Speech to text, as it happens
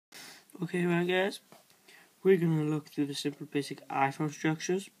Okay, right guys, we're gonna look through the simple basic iPhone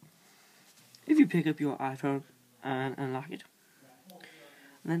structures. If you pick up your iPhone and unlock it,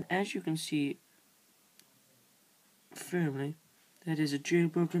 then as you can see firmly, that is a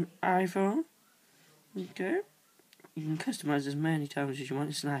jailbroken iPhone. Okay, you can customize as many times as you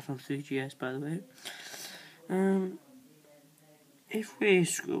want. It's an iPhone 3GS, by the way. If we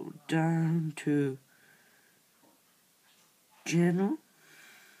scroll down to General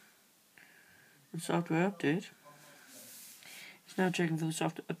and Software Update, it's now checking for the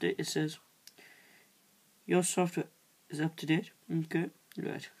software update. It says your software is up to date. Okay,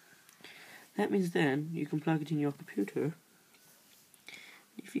 right. That means then you can plug it in your computer.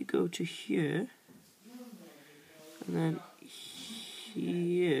 If you go to here and then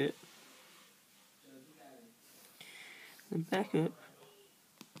here and back up,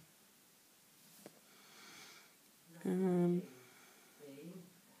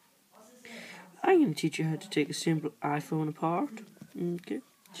 I'm going to teach you how to take a simple iPhone apart. Okay,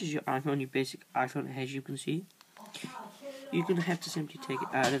 this is your iPhone, your basic iPhone, as you can see. You're going to have to simply take it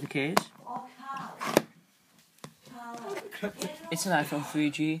out of the case. It's an iPhone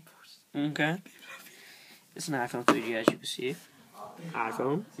 3G. Okay, it's an iPhone 3G, as you can see.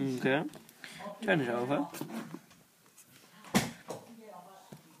 iPhone. Okay, turn it over.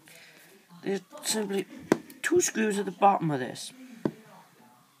 There's simply two screws at the bottom of this.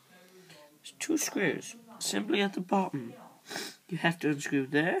 There's two screws simply at the bottom. You have to unscrew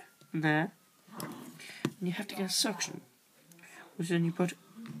there and there, and you have to get a suction, which then you put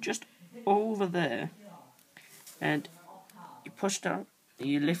just over there, and you push down and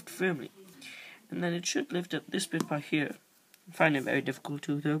you lift firmly, and then it should lift up this bit by here. I find it very difficult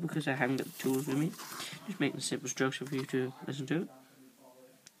to though, because I haven't got the tools with me. Just making a simple structure for you to listen to.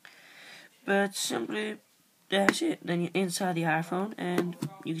 But simply, that's it. Then you're inside the iPhone, and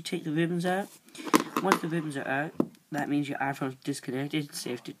you can take the ribbons out. Once the ribbons are out, that means your iPhone's disconnected. It's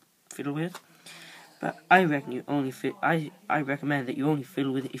safe to fiddle with. But I reckon you only I recommend that you only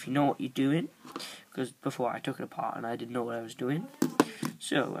fiddle with it if you know what you're doing. Because before I took it apart and I didn't know what I was doing.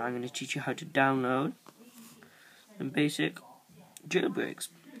 So I'm going to teach you how to download some basic jailbreaks,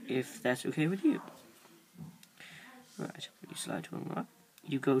 if that's okay with you. Right, you slide to unlock.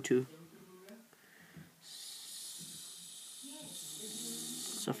 You go to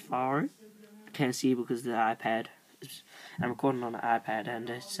Safari. I can't see because the iPad. I'm recording on an iPad and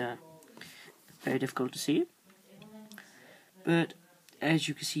it's very difficult to see. But as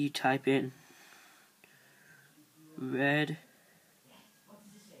you can see, you type in red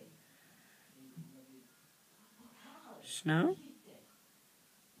snow,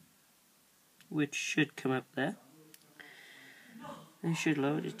 which should come up there. It should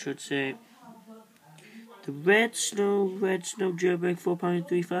load. It should say the red snow jailbreak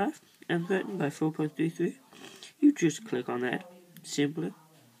 4.35 and threatened by 4.33. You just click on that simply,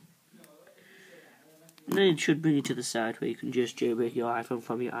 and then it should bring you to the side where you can just jailbreak your iPhone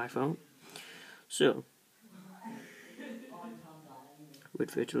from your iPhone. So wait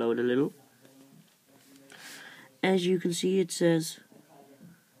for it to load a little. As you can see, it says,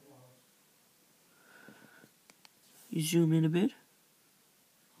 you zoom in a bit,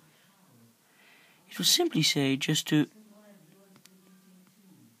 it will simply say just to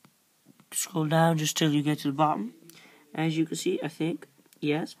scroll down just till you get to the bottom. As you can see, I think,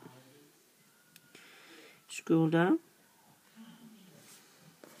 yes. Scroll down.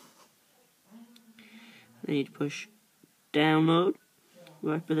 Then you push download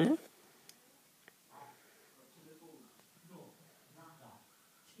right by there.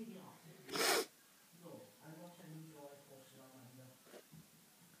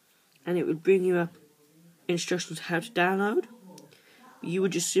 And it would bring you up instructions how to download. You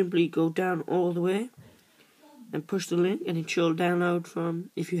would just simply go down all the way and push the link, and it should download from,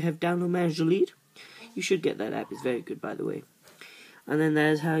 if you have Download Manager Elite, you should get that app. It's very good, by the way. And then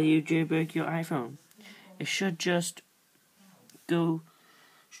that is how you jailbreak your iPhone. It should just go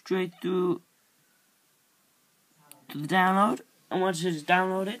straight through to the download, and once it is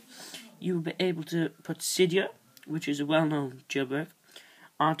downloaded, you will be able to put Cydia, which is a well-known jailbreak,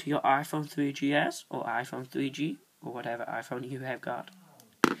 onto your iPhone 3GS or iPhone 3G or whatever iPhone you have got.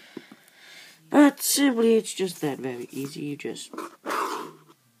 But simply, it's just that very easy. You just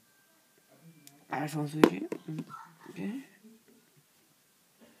iPhone 3G, okay,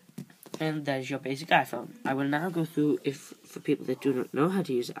 and that is your basic iPhone. I will now go through, if for people that do not know how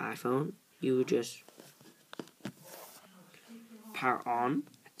to use an iPhone, you would just power on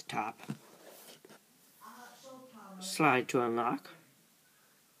at the top, slide to unlock,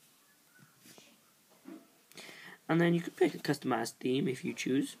 and then you can pick a customized theme if you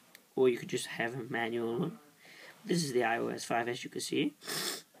choose. or you could just have a manual one. This is the iOS 5, as you can see.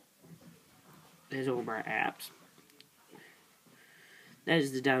 There's all my apps. That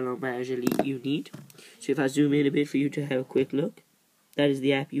is the download manager you need. So if I zoom in a bit for you to have a quick look, that is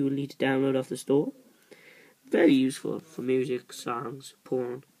the app you will need to download off the store. Very useful for music, songs,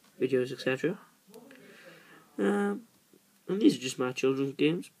 porn, videos, etc. And these are just my children's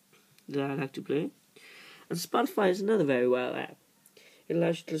games that I like to play. And Spotify is another very well app. It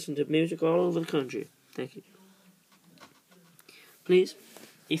allows you to listen to music all over the country. Thank you. Please,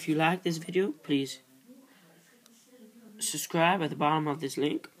 if you like this video, please subscribe at the bottom of this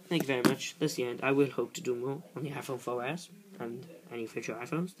link. Thank you very much. That's the end. I will hope to do more on the iPhone 4S and any future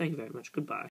iPhones. Thank you very much. Goodbye.